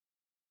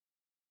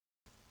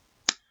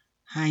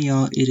Hi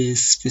y'all, it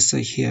is Fissa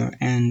here,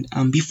 and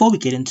before we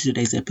get into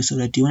today's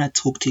episode, I do want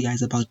to talk to you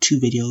guys about two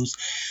videos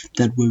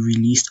that were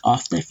released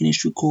after I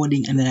finished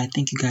recording and that I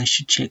think you guys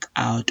should check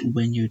out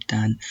when you're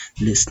done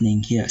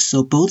listening here.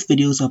 So both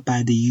videos are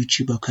by the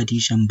YouTuber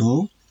Khadija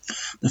Mbo.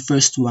 The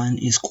first one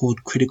is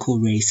called Critical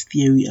Race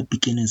Theory, a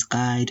beginner's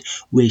guide,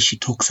 where she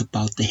talks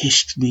about the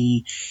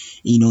history,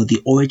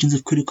 the origins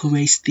of critical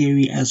race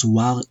theory, as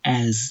well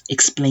as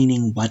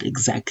explaining what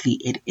exactly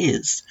it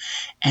is.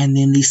 And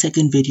then the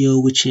second video,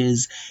 which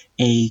is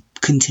a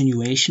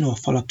continuation or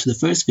follow up to the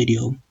first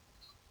video,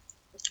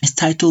 is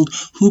titled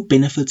Who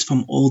Benefits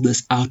from All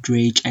This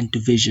Outrage and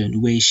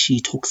Division, where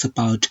she talks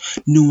about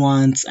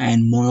nuance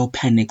and moral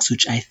panics,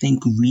 which I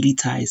think really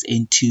ties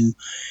into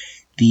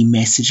the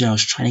message I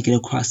was trying to get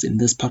across in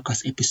this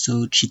podcast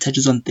episode. She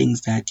touches on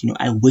things that,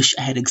 I wish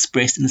I had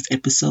expressed in this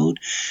episode,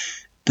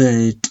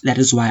 but that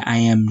is why I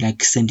am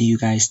sending you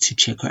guys to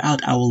check her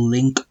out. I will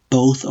link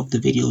both of the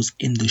videos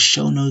in the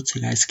show notes so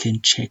you guys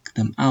can check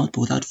them out.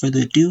 But without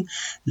further ado,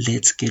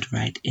 let's get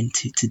right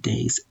into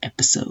today's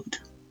episode.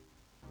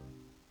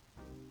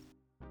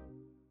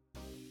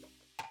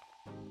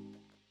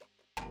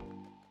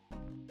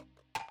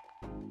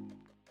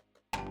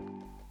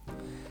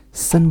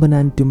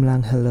 Sanbanan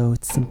Dumlang, hello,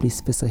 it's Simply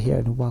Fissa here,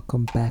 and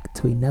welcome back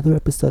to another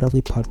episode of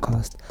the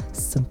podcast,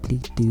 Simply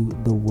Do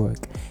the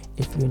Work.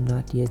 If you're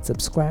not yet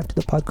subscribed to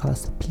the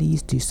podcast,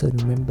 please do so,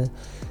 and remember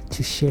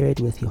to share it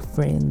with your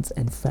friends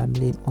and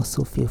family, and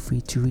also feel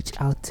free to reach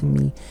out to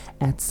me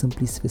at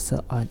Simply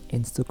Fissa on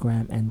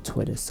Instagram and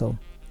Twitter. So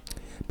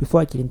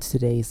before I get into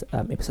today's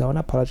episode, I want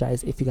to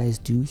apologize if you guys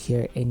do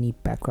hear any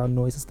background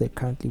noises. They're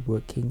currently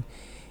working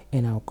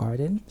in our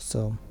garden.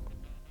 So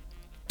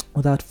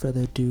without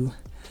further ado,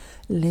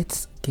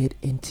 let's get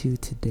into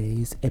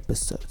today's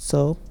episode.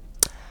 So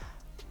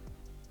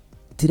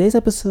today's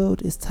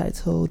episode is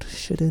titled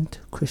Shouldn't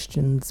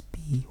Christians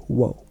Be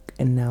Woke?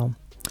 And now,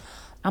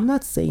 I'm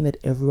not saying that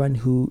everyone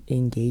who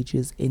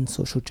engages in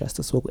social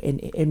justice work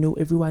and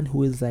everyone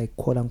who is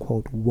quote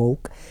unquote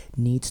woke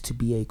needs to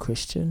be a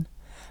Christian,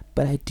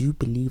 but I do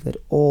believe that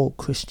all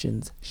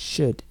Christians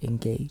should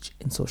engage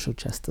in social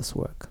justice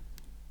work.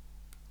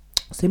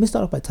 So let me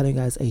start off by telling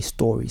you guys a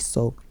story.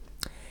 So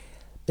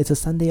it's a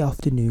Sunday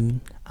afternoon.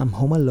 I'm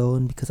home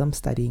alone because I'm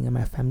studying, and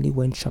my family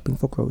went shopping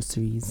for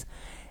groceries.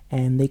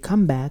 And they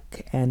come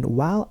back, and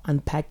while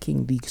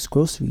unpacking these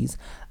groceries,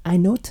 I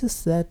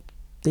noticed that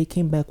they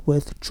came back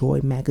with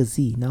Joy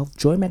Magazine. Now,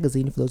 Joy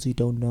Magazine, for those who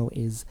don't know,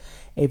 is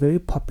a very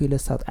popular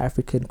South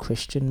African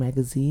Christian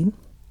magazine.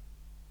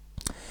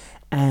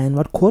 And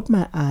what caught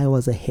my eye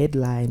was a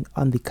headline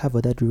on the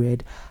cover that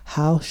read,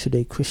 "How should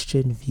a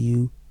Christian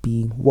view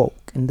being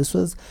woke?" And this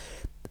was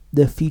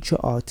the feature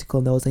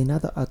article. There was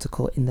another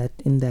article in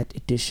that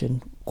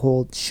edition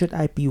called "Should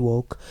I Be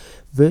Woke?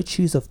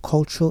 Virtues of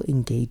Cultural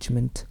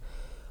Engagement,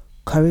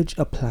 Courage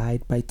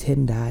Applied" by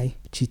Tendai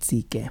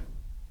Chitsike.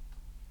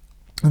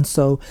 And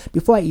so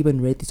before I even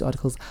read these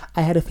articles,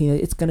 I had a feeling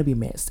it's gonna be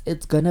mess.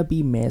 It's gonna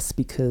be mess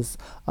because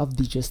of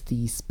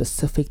the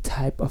specific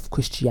type of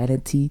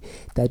Christianity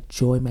that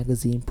Joy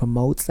Magazine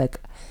promotes. I'm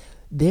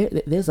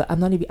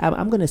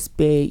gonna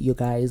spare you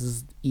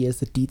guys ears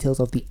the details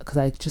of because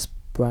I just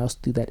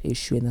browsed through that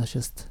issue, and there's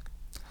just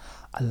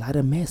a lot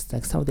of mess.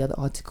 Some of the other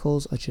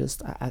articles are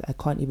just I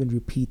can't even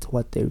repeat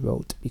what they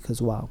wrote because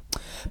wow.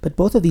 But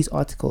both of these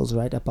articles,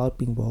 right, about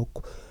being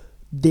woke,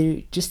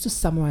 they just to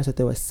summarize what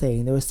they were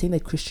saying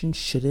that Christians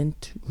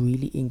shouldn't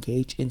really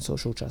engage in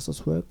social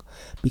justice work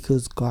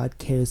because God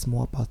cares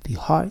more about the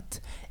heart,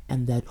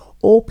 and that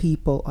all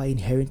people are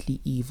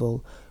inherently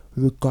evil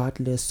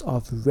regardless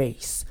of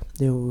race.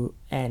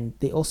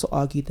 They also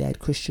argue that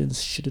Christians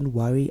shouldn't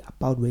worry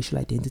about racial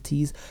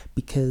identities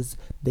because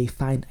they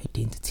find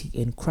identity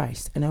in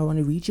Christ. And I want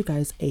to read you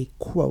guys a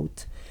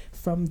quote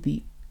from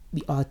the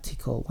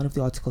article, one of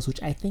the articles,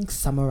 which I think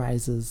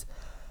summarizes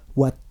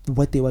what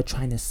they were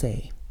trying to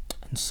say.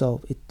 And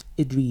so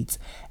it reads,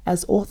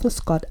 as author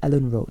Scott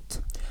Allen wrote,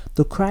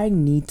 "The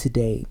crying need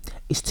today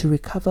is to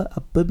recover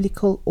a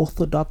biblical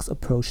orthodox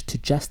approach to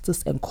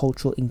justice and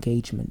cultural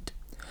engagement.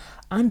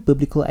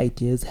 Unbiblical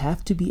ideas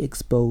have to be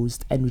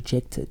exposed and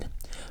rejected,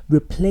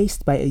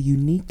 replaced by a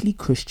uniquely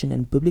Christian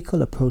and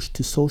biblical approach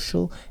to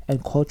social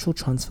and cultural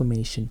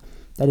transformation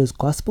that is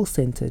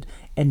gospel-centered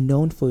and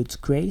known for its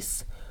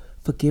grace,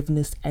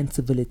 forgiveness, and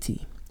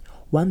civility.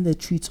 One that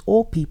treats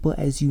all people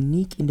as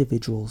unique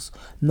individuals,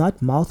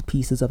 not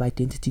mouthpieces of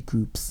identity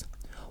groups.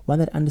 One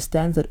that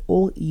understands that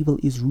all evil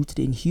is rooted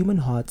in human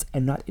hearts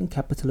and not in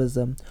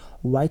capitalism,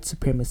 white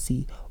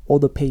supremacy, or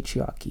the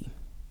patriarchy.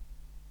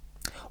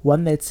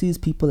 One that sees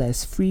people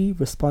as free,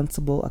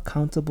 responsible,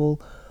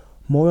 accountable,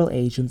 moral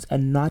agents,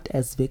 and not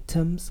as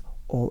victims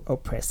or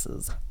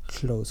oppressors."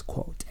 Close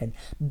quote. And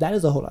that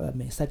is a whole other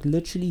mess.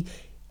 Literally,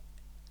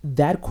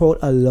 that quote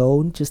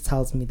alone just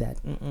tells me that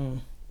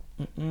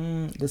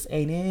this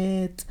ain't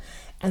it.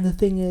 And the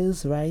thing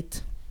is,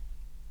 right,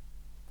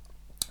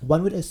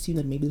 one would assume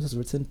that maybe this was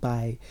written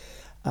by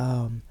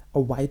a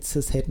white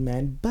cishet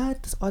man,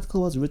 but this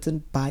article was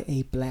written by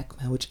a black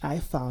man, which I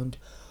found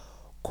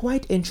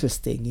quite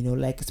interesting,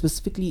 like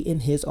specifically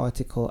in his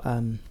article,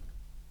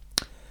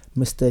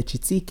 Mr.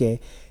 Chitsike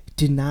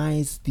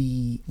denies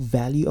the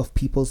value of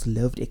people's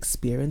lived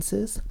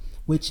experiences,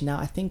 which now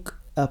I think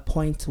a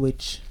point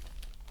which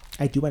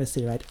I do want to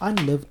say, right?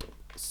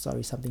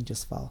 Something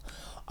just fell.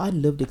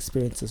 Unlived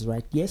experiences,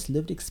 right? Yes,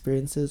 lived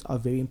experiences are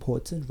very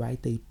important,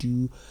 right? They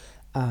do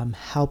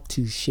help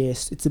to share.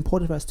 It's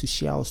important for us to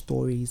share our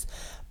stories,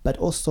 but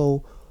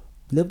also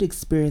lived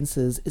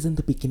experiences isn't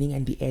the beginning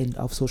and the end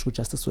of social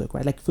justice work,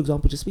 right? Like, for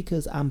example, just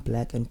because I'm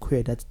Black and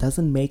queer, that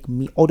doesn't make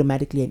me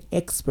automatically an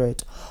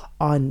expert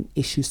on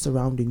issues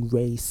surrounding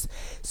race,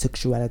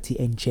 sexuality,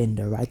 and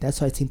gender, right?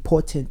 That's why it's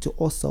important to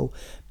also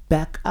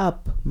back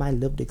up my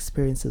lived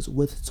experiences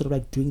with sort of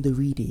like doing the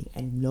reading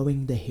and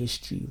knowing the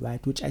history,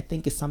 right? Which I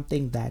think is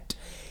something that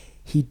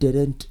he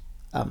didn't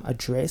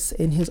address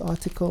in his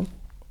article.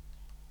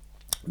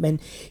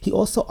 And he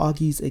also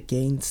argues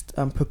against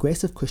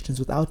progressive Christians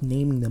without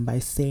naming them by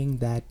saying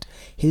that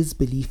his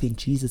belief in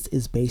Jesus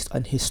is based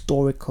on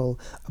historical,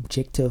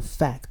 objective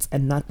facts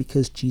and not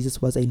because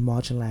Jesus was a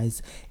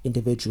marginalized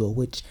individual,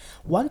 which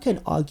one can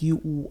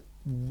argue,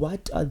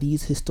 what are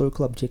these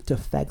historical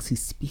objective facts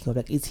he's speaking of?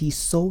 Like, is he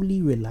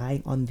solely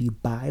relying on the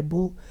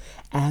Bible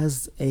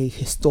as a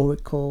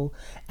historical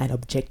and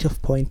objective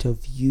point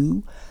of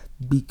view?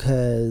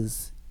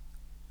 Because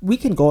we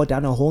can go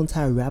down a whole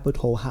entire rabbit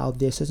hole how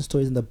there's certain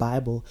stories in the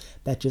Bible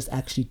that just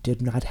actually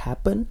did not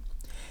happen,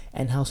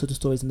 and how certain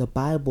stories in the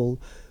Bible,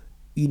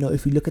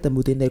 if you look at them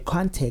within their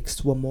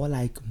context, were more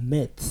like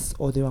myths,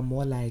 or they were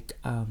more like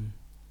I'm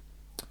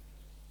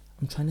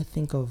trying to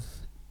think of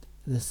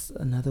this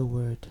another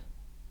word.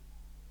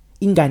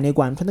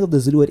 Inganegwan. I'm trying to think of the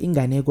Zulu word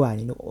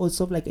inganegwan,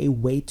 also like a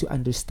way to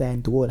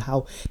understand the world,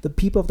 how the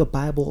people of the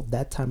Bible of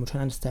that time were trying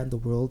to understand the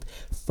world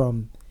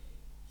from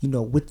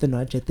with the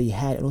knowledge that they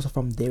had, and also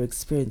from their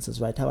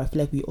experiences, right? How I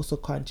feel like we also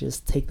can't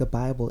just take the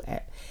Bible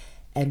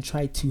and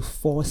try to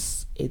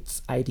force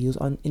its ideals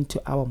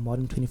into our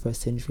modern 21st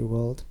century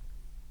world.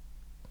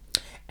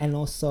 And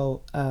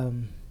also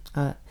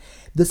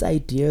this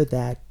idea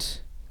that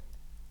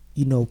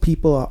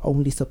people are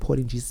only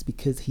supporting Jesus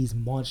because he's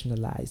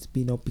marginalized,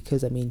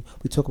 because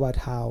we talk about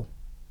how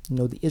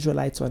the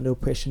Israelites were under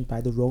oppression by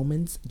the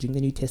Romans during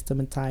the New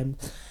Testament time,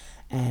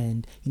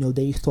 and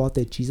they thought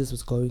that Jesus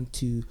was going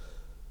to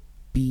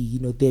be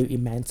they're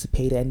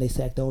emancipated, and they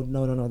said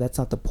no, that's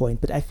not the point.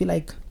 But I feel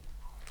like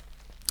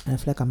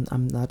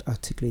I'm not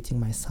articulating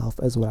myself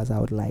as well as I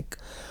would like.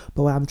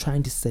 But what I'm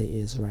trying to say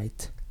is,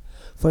 right,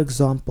 for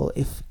example,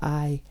 if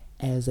I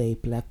as a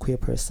Black queer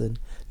person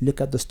look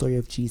at the story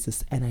of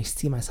Jesus and I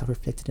see myself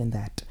reflected in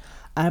that,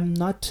 I'm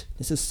not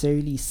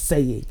necessarily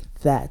saying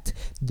that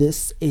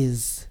this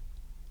is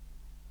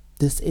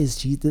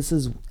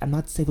I'm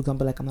not saying, for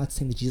example, I'm not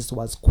saying that Jesus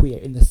was queer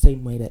in the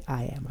same way that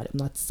I am. I'm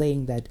not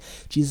saying that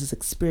Jesus'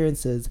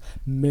 experiences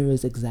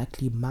mirrors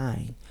exactly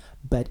mine,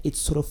 but it's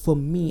sort of, for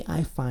me,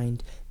 I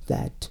find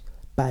that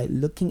by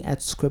looking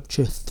at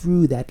scripture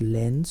through that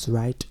lens,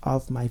 right,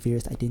 of my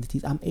various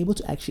identities, I'm able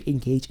to actually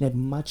engage in it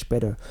much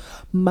better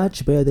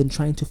than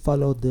trying to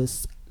follow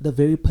the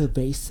very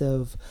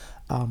pervasive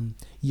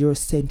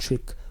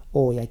Eurocentric,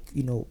 or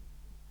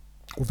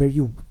very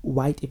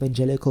white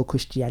evangelical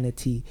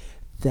Christianity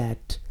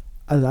that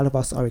a lot of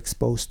us are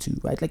exposed to,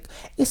 right? Like,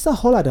 it's a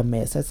whole lot of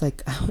mess. It's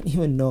like, I don't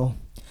even know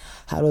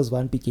how does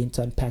one begin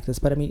to unpack this,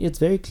 but it's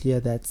very clear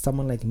that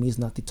someone like me is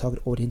not the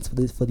target audience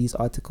for these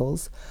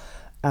articles.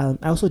 I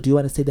also do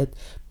want to say that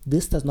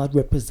this does not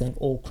represent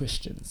all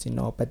Christians,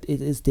 but it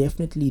is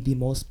definitely the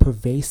most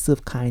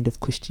pervasive kind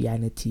of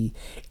Christianity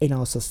in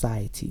our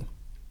society.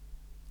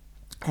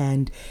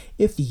 And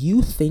if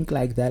you think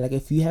like that, like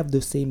if you have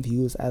the same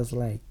views as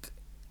like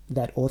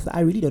that author,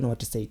 I really don't know what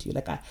to say to you.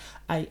 Like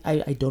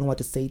I don't know what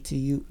to say to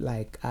you.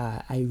 Like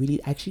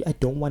I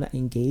don't want to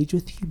engage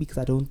with you, because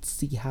I don't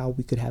see how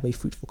we could have a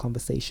fruitful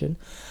conversation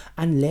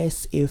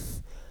unless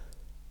if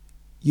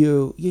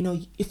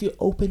if you're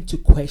open to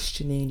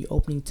questioning, you're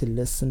open to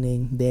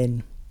listening,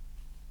 then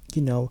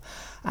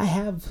I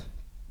have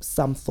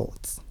some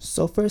thoughts.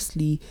 So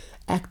firstly,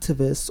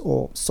 activists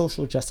or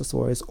social justice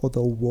warriors or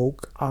the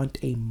woke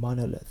aren't a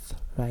monolith,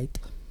 right?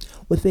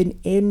 Within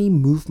any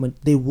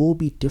movement, there will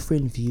be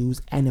different views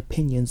and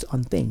opinions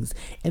on things.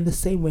 In the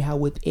same way how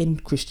within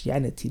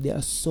Christianity, there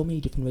are so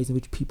many different ways in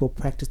which people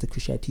practice the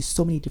Christianity,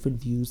 so many different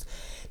views.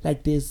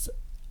 Like, there's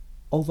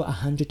over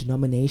 100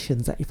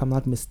 denominations, if I'm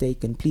not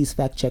mistaken. Please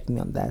fact check me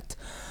on that.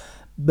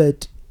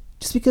 But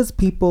just because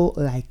people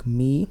like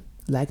me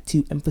like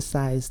to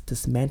emphasize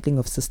dismantling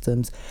of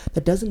systems,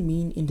 that doesn't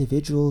mean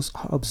individuals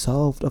are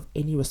absolved of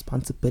any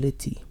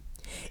responsibility.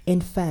 In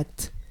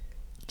fact,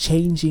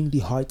 changing the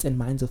hearts and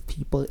minds of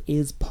people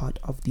is part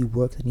of the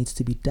work that needs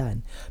to be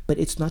done. But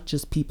it's not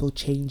just people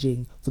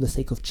changing for the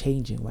sake of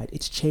changing, right?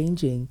 It's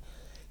changing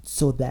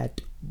so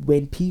that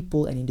when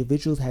people and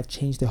individuals have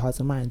changed their hearts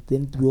and minds,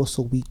 then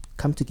we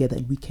come together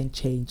and we can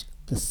change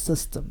the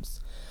systems.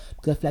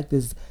 Because I feel like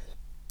there's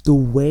the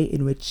way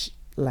in which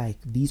like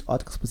these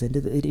articles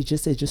presented, it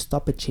just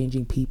stop at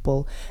changing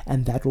people,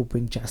 and that will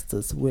bring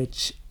justice,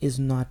 which is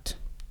not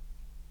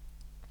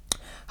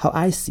how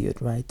I see it,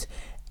 right?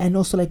 And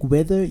also, like,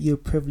 whether you're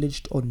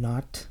privileged or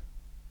not,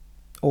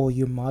 or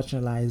you're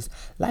marginalized,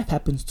 life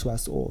happens to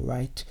us all,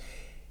 right?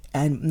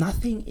 And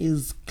nothing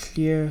is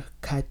clear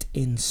cut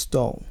in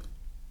stone.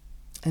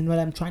 And what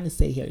I'm trying to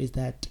say here is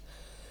that,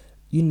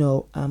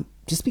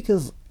 just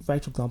because,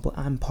 right, for example,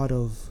 I'm part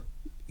of,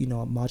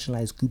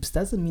 marginalized groups,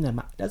 doesn't mean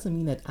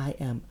that I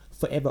am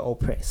forever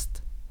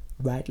oppressed,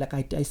 right? Like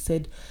I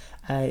said,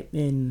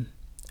 in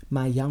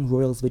my Young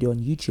Royals video on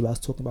YouTube, I was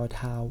talking about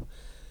how,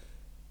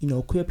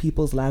 queer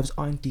people's lives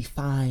aren't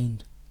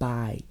defined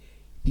by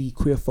the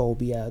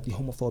queerphobia, the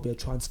homophobia,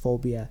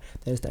 transphobia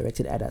that is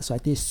directed at us. So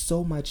there's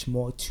so much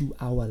more to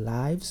our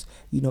lives,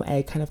 and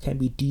it kind of can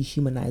be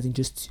dehumanizing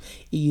just,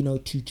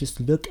 to just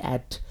look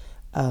at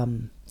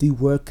the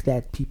work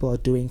that people are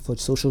doing for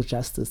social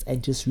justice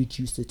and just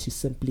reduce it to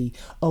simply,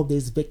 oh,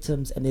 there's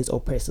victims and there's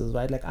oppressors,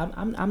 right? Like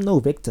I'm no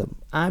victim.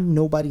 I'm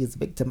nobody's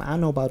victim. I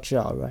don't know about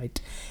y'all, right?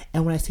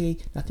 And when I say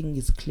nothing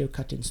is clear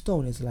cut in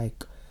stone, it's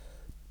like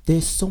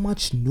there's so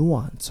much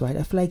nuance, right?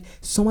 I feel like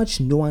so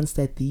much nuance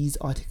that these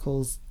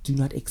articles do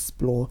not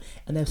explore,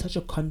 and they have such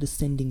a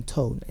condescending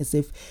tone, as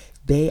if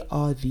they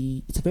are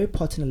it's a very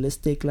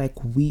paternalistic,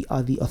 like we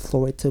are the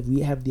authoritative,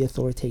 we have the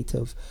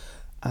authoritative,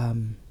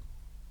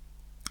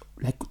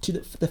 like to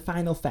the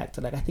final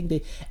factor. Like I think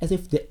they, as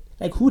if they,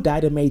 like, who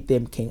died and made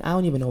them king? I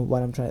don't even know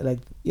what I'm trying, like,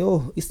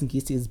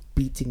 Isingisi is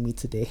beating me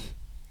today.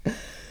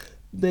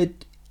 But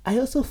I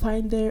also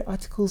find their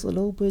articles a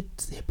little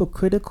bit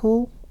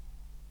hypocritical.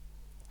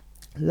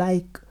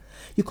 Like,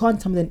 you can't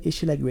tell me that an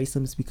issue like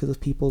racism is because of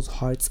people's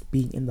hearts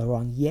being in the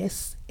wrong.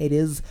 Yes, it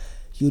is,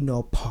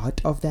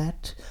 part of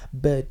that,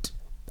 but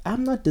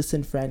I'm not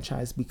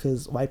disenfranchised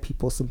because white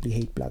people simply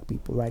hate black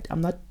people, right?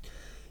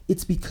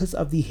 It's because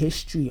of the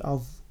history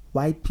of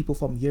white people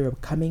from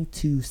Europe coming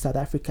to South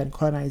Africa and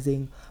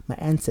colonizing my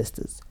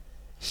ancestors,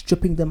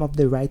 stripping them of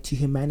their right to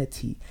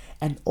humanity,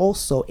 and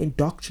also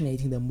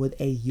indoctrinating them with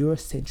a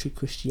Eurocentric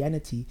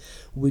Christianity,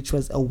 which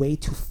was a way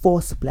to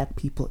force black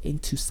people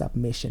into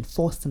submission,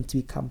 force them to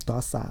become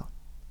docile.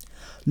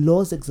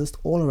 Laws exist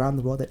all around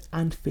the world that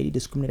unfairly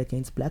discriminate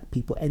against black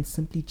people, and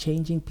simply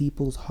changing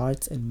people's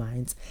hearts and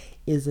minds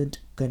isn't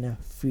gonna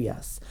free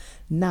us.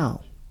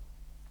 Now,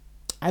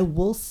 I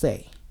will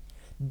say,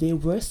 there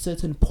were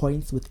certain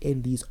points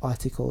within these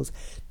articles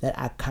that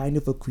I kind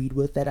of agreed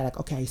with, that I like,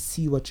 okay, I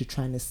see what you're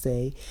trying to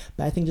say,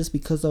 but I think just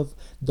because of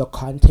the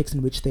context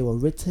in which they were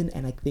written,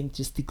 and I think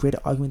just the greater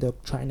argument they're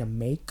trying to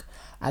make,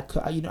 I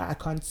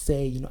can't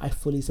say, I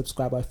fully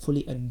subscribe, I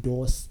fully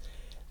endorse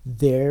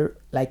their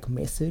like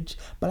message,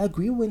 but I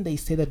agree when they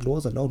say that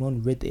laws alone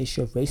won't rid the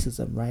issue of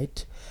racism,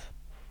 right?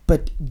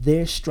 But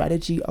their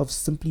strategy of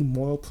simply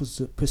moral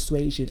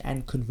persuasion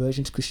and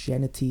conversion to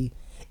Christianity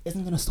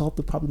isn't going to solve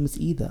the problems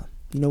either.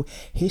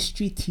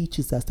 History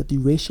teaches us that the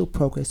racial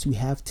progress we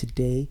have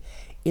today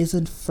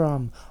isn't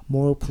from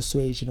moral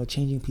persuasion or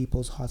changing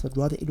people's hearts, but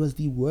rather it was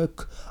the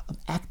work of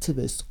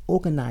activists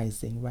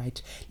organizing,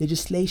 right?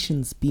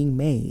 Legislations being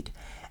made.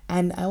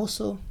 And I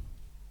also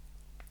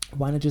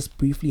want to just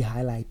briefly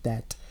highlight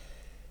that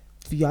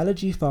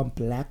theology from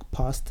black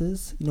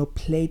pastors,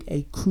 played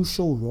a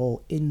crucial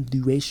role in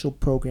the racial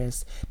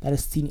progress that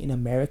is seen in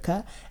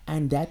America,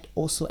 and that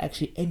also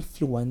actually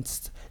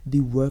influenced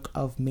the work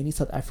of many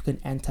South African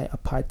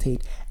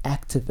anti-apartheid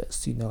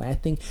activists. And I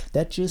think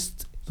that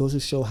just goes to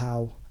show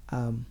how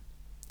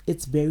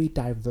it's very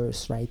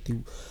diverse, right?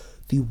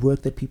 The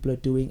work that people are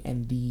doing,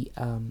 and the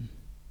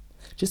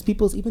just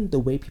people's, even the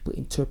way people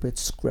interpret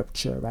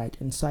scripture, right?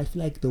 And so I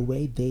feel like the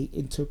way they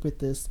interpret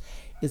this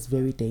is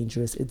very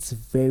dangerous. It's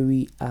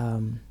very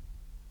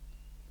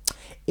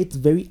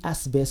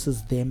us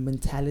versus them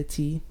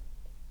mentality.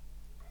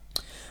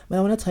 But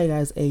I want to tell you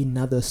guys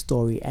another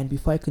story, and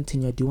before I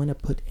continue, I do want to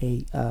put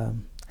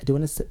I do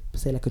want to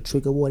say like a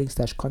trigger warning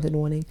 / content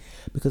warning,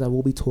 because I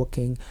will be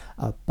talking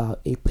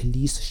about a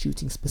police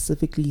shooting,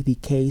 specifically the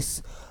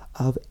case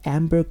of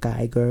Amber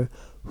Geiger,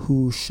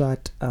 who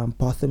shot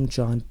Botham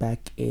Jean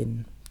back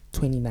in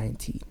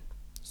 2019.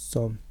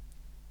 So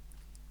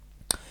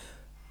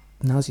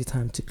now's your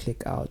time to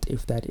click out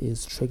if that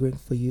is triggering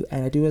for you.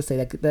 And I do want to say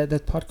like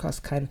that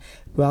podcast kind of,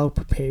 while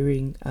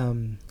preparing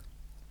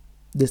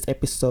this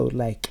episode,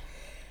 like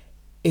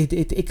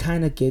it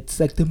kind of gets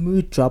like the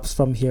mood drops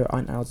from here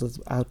on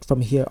out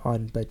from here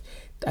on, but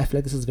I feel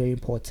like this is very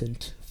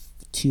important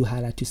to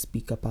highlight, to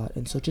speak about.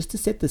 And so just to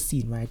set the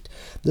scene, right,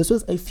 this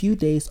was a few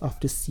days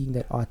after seeing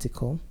that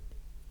article.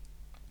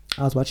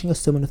 I was watching a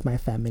sermon with my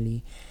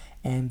family,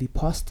 and the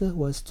pastor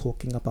was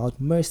talking about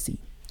mercy,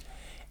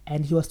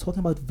 and he was talking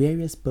about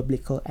various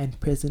biblical and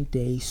present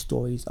day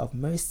stories of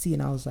mercy.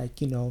 And I was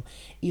like,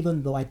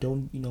 even though I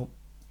don't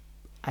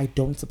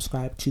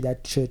subscribe to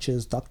that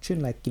church's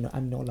doctrine, like,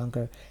 I'm no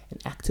longer an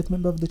active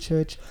member of the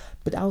church,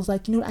 but I was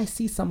like, I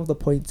see some of the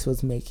points he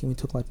was making when we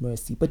talk about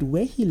mercy. But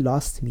where he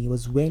lost me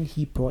was when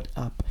he brought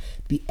up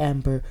the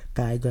Amber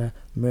Geiger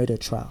murder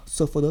trial.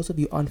 So for those of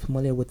you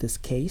unfamiliar with this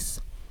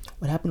case,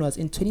 what happened was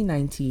in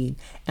 2019,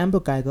 Amber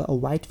Geiger, a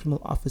white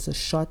female officer,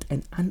 shot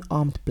an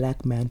unarmed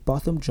black man,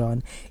 Botham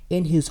Jean,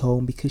 in his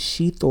home because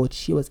she thought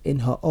she was in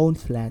her own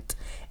flat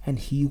and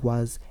he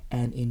was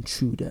an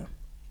intruder.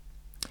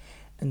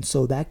 And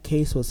so that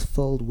case was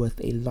filled with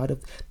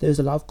there's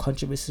a lot of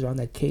controversy around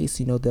that case.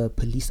 The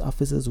police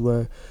officers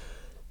were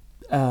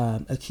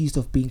accused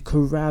of being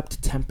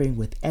corrupt, tampering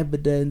with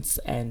evidence,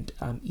 and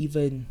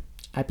even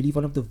I believe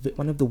one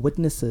of the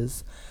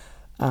witnesses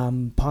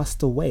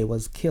passed away,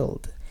 was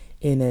killed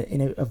in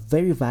a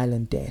very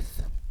violent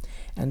death.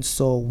 And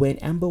so when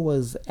Amber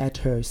was at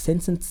her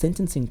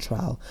sentencing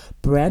trial,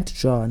 Brant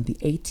John, the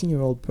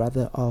 18-year-old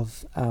brother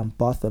of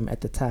Botham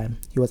at the time,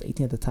 he was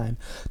 18 at the time,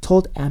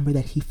 told Amber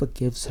that he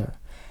forgives her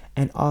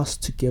and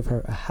asked to give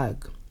her a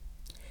hug.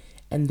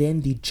 And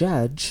then the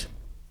judge,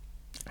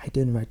 I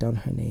didn't write down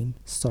her name,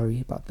 sorry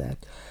about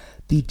that.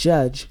 The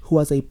judge, who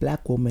was a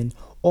black woman,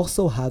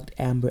 also hugged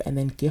Amber and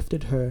then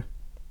gifted her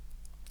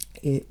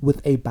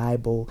with a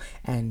Bible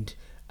and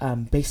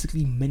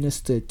basically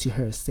ministered to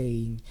her,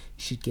 saying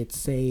you should get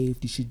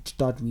saved, you should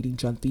start reading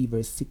John 3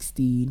 verse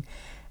 16.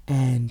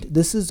 And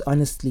this is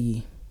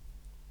honestly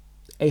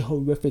a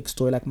horrific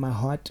story. Like, my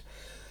heart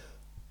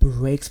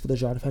breaks for the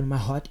John family. My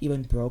heart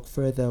even broke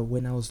further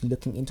when I was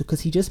looking into,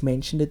 because he just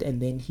mentioned it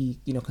and then he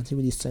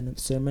continued his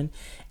sermon,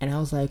 and I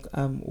was like,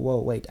 whoa,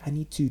 wait, I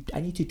need to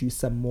do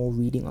some more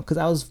reading, because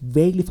I was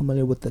vaguely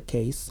familiar with the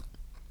case.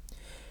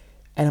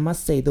 And I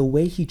must say, the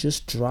way he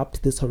just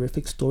dropped this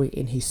horrific story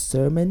in his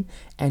sermon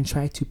and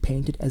tried to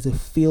paint it as a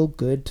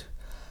feel-good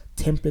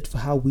template for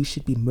how we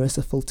should be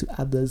merciful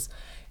to others,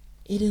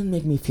 it didn't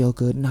make me feel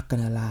good, not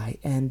gonna lie.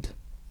 And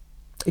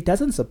it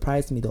doesn't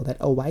surprise me, though, that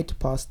a white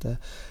pastor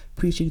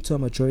preaching to a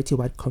majority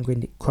white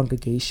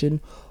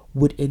congregation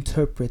would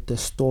interpret the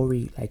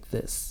story like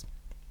this.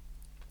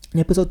 In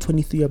episode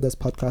 23 of this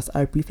podcast,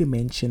 I briefly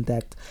mentioned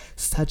that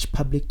such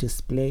public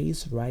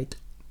displays, right,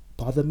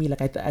 bother me.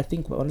 Like, I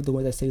think one of the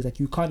words I say is like,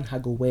 you can't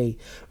hug away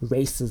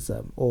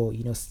racism or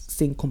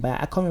sing kumbaya.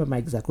 I can't remember my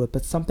exact word,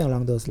 but something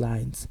along those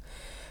lines.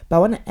 But I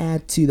want to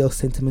add to those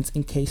sentiments,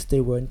 in case they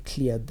weren't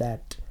clear,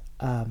 that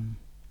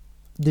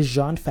the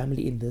Jean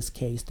family in this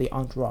case, they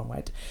aren't wrong,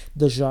 right?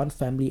 The Jean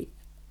family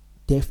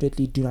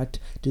definitely do not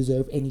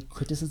deserve any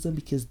criticism,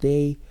 because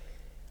they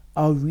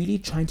are really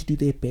trying to do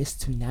their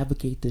best to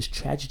navigate this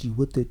tragedy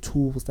with the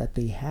tools that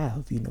they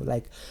have.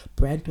 Like,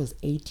 Brant was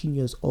 18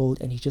 years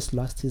old and he just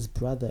lost his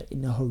brother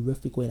in a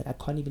horrific way. Like, I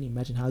can't even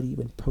imagine how do you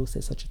even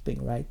process such a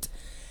thing, right?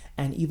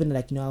 And even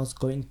I was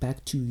going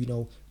back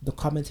to the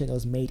commentary that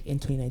was made in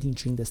 2019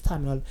 during this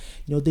time, and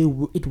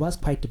it was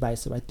quite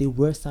divisive, right? There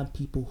were some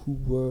people who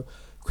were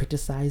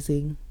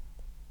criticizing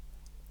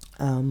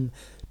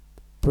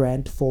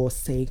Brant for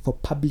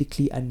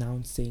publicly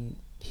announcing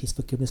his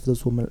forgiveness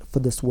for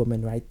this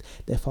woman, right?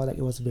 They felt like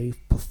it was very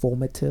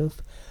performative.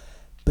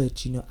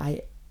 But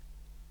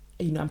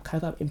I'm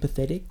kind of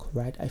empathetic,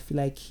 right? I feel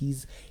like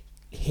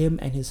him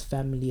and his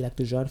family, like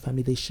the Jean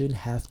family, they shouldn't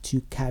have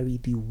to carry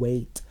the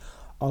weight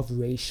of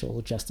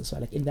racial justice,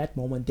 right? Like, in that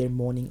moment, they're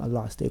mourning a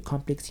loss. They're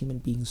complex human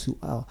beings who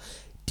are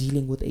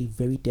dealing with a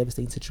very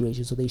devastating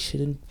situation, so they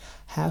shouldn't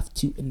have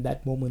to, in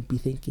that moment, be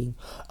thinking,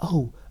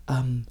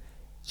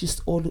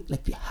 just all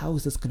like, how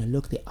is this gonna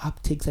look, the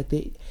optics, like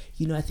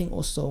I think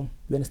also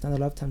we understand a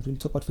lot of times when we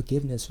talk about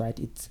forgiveness, right,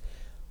 it's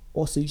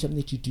also something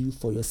that you do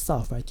for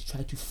yourself, right, to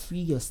try to free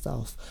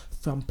yourself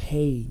from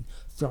pain,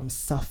 from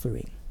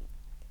suffering.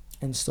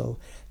 And so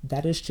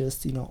that is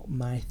just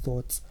my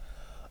thoughts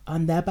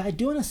on that. But I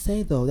do want to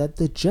say, though, that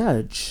the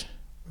judge,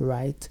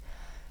 right,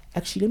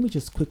 actually, let me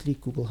just quickly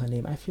Google her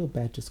name. I feel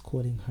bad just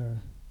calling her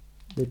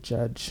the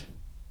judge.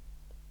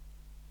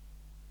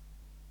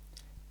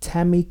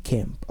 Tammy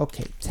Kemp.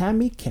 Okay,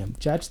 Tammy Kemp.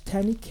 Judge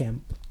Tammy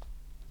Kemp.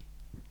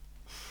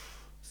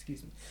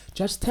 Excuse me.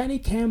 Judge Tammy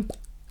Kemp,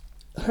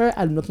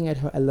 I'm looking at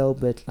her a little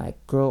bit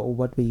like, girl,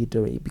 what were you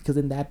doing? Because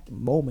in that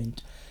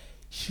moment,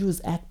 she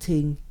was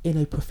acting in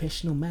a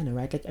professional manner,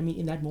 right? Like,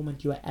 in that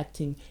moment, you are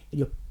acting in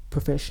your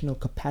professional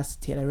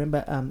capacity. And I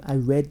remember I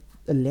read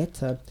a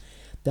letter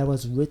that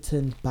was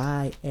written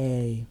by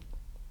an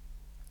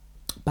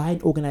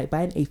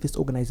atheist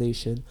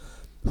organization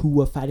who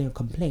were filing a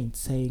complaint,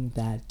 saying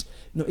that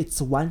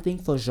it's one thing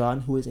for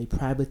Jean, who is a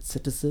private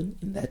citizen,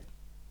 in that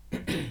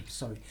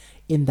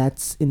in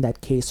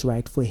that case,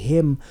 right, for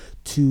him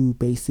to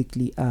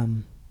basically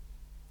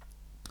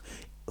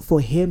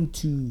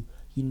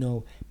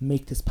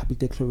make this public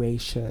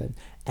declaration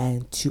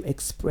and to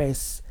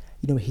express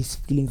his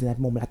feelings in that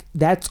moment, like,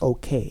 that's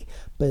okay.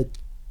 But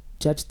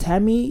Judge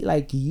Tammy,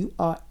 like, you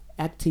are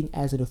acting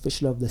as an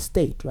official of the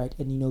state, right?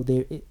 And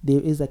there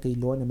is like a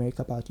law in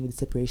America about the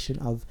separation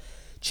of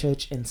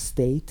church and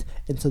state,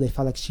 and so they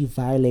felt like she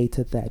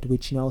violated that,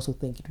 which I also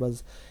think it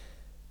was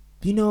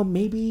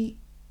maybe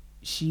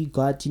she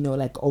got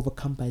like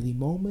overcome by the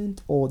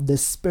moment, or the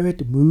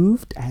spirit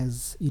moved,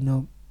 as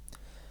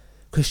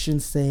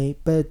Christians say.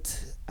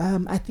 But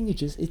I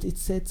think it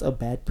sets a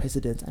bad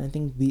precedent, and I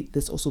think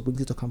this also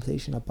brings into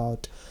conversation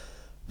about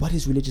what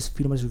is religious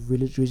freedom? What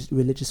does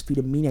religious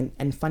freedom mean?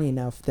 And funny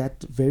enough,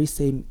 that very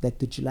same, like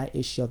the July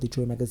issue of the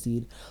Joy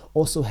magazine,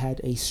 also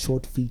had a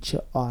short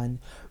feature on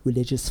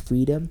religious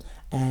freedom.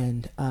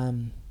 And I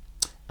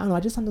don't know, I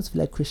just sometimes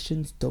feel like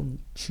Christians don't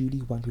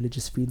truly want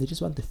religious freedom. They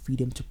just want the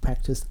freedom to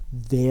practice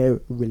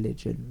their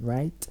religion,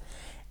 right?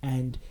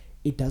 And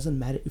it doesn't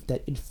matter if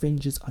that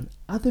infringes on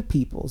other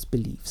people's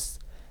beliefs,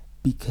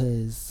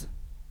 because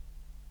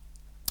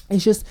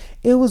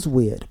it was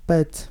weird.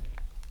 But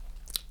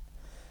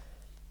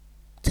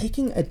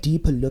taking a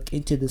deeper look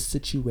into this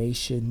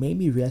situation made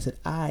me realize that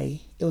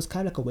it was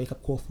kind of like a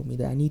wake-up call for me,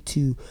 that I need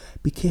to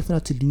be careful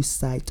not to lose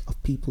sight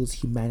of people's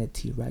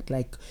humanity, right?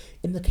 Like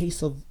in the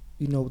case of,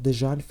 the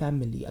Jean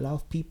family, a lot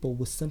of people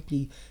were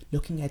simply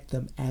looking at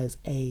them as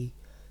a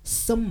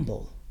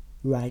symbol,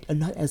 right? And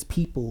not as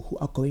people who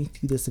are going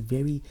through this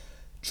very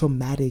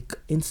traumatic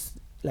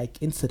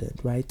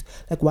incident, right?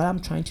 Like while I'm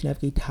trying to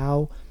navigate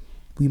how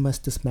we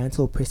must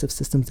dismantle oppressive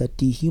systems that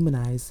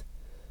dehumanize,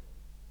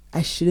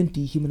 I shouldn't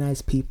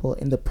dehumanize people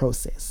in the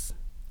process,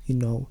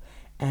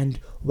 and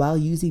while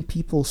using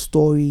people's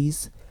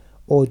stories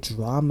or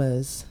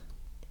dramas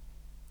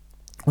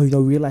or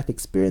real life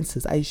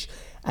experiences,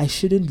 I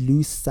shouldn't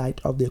lose sight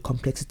of their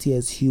complexity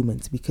as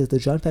humans, because the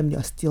John family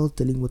are still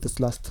dealing with this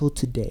loss till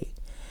today.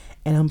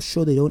 And I'm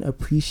sure they don't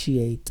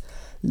appreciate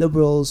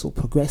liberals or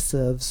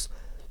progressives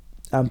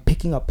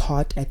picking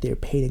apart at their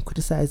pain and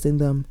criticizing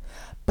them.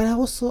 But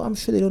I'm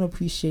sure they don't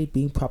appreciate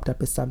being propped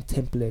up as some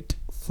template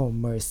for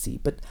mercy.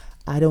 But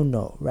I don't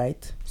know,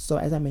 right? So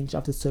as I mentioned,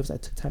 after the service, I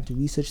took time to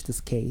research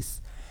this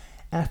case.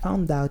 And I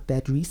found out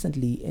that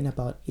recently,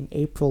 in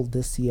April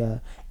this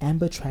year,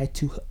 Amber tried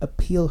to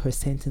appeal her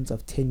sentence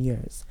of 10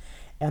 years.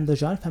 And the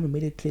Jean family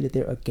made it clear that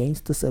they're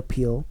against this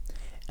appeal.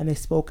 And they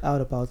spoke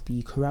out about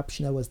the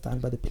corruption that was done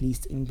by the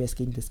police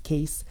investigating this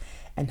case,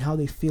 and how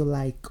they feel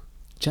like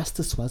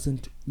justice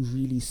wasn't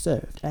really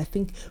served. And I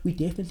think we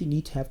definitely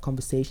need to have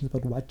conversations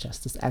about what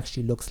justice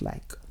actually looks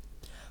like.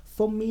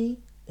 For me,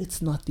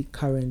 it's not the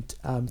current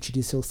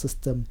judicial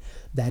system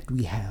that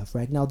we have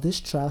right now. This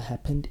trial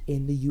happened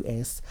in the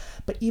US,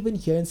 but even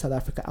here in South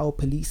Africa, our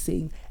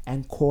policing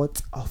and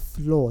courts are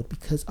flawed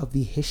because of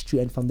the history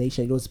and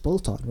foundation it was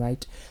built on,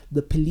 right?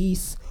 The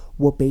police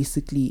were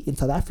basically, in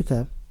South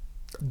Africa,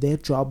 their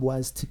job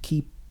was to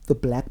keep the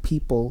black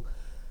people,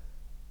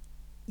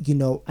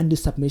 under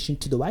submission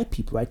to the white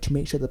people, right? To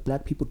make sure that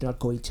black people do not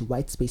go into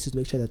white spaces, to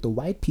make sure that the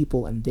white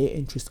people and their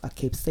interests are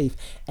kept safe.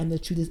 And the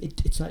truth is,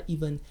 it's not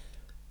even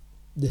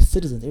the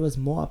citizens. It was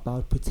more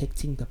about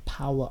protecting the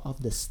power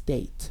of the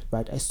state,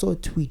 right? I saw a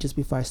tweet just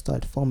before I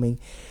started filming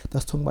that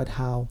was talking about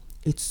how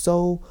it's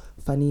so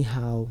funny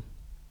how,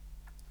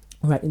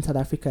 right, in South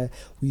Africa,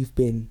 we've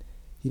been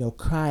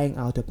crying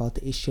out about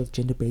the issue of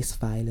gender-based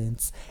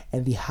violence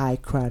and the high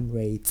crime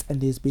rates,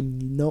 and there's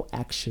been no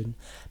action.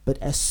 But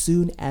as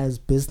soon as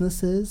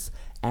businesses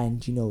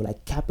and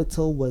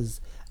capital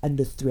was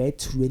under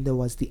threat, when there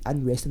was the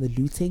unrest and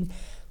the looting,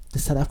 the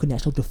South African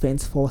National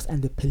Defence Force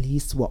and the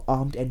police were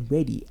armed and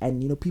ready.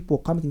 And people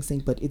were commenting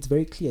saying, but it's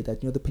very clear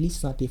that the police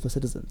is not there for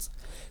citizens.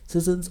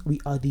 Citizens,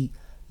 we are the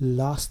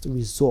last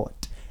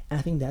resort. And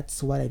I think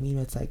that's what I mean.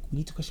 It's like, we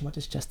need to question, what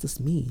does justice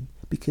mean?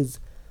 Because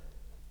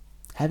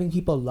having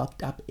people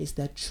locked up, is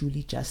that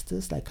truly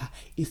justice? Like,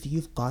 if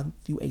you've gone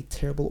through a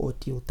terrible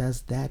ordeal,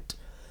 does that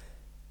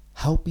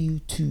help you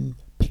to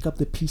pick up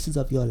the pieces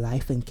of your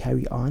life and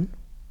carry on?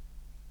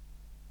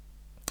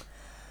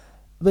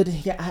 But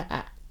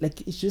yeah,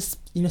 it's just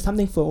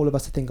something for all of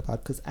us to think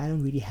about, because I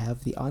don't really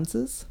have the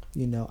answers.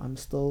 I'm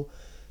still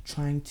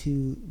trying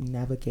to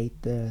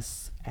navigate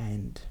this,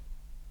 and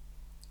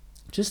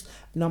just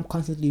I'm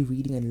constantly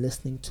reading and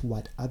listening to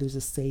what others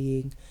are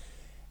saying.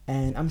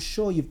 And I'm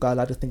sure you've got a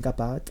lot to think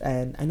about,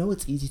 and I know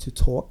it's easy to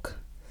talk,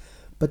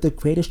 but the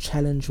greatest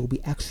challenge will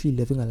be actually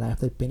living a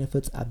life that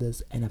benefits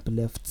others and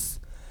uplifts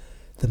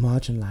the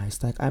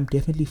marginalized. Like, I'm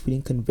definitely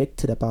feeling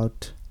convicted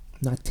about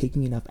not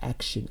taking enough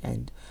action,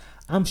 and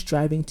I'm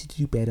striving to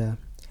do better,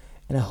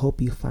 and I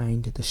hope you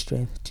find the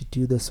strength to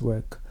do this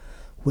work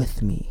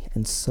with me.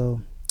 And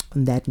so,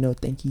 on that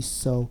note, thank you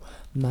so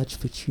much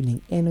for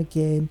tuning in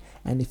again.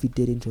 And if you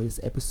did enjoy this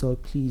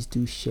episode, please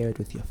do share it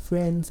with your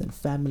friends and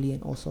family.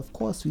 And also, of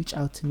course, reach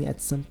out to me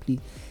at Simply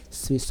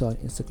Swiss on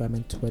Instagram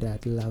and Twitter.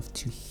 I'd love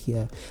to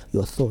hear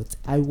your thoughts.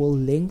 I will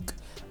link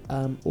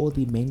all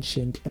the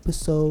mentioned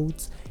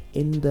episodes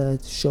in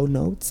the show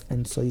notes,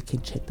 and so you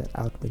can check that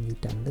out when you're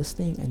done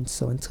listening. And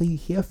so until you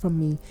hear from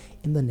me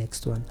in the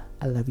next one,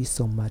 I love you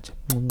so much.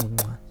 Mwah, mwah,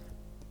 mwah.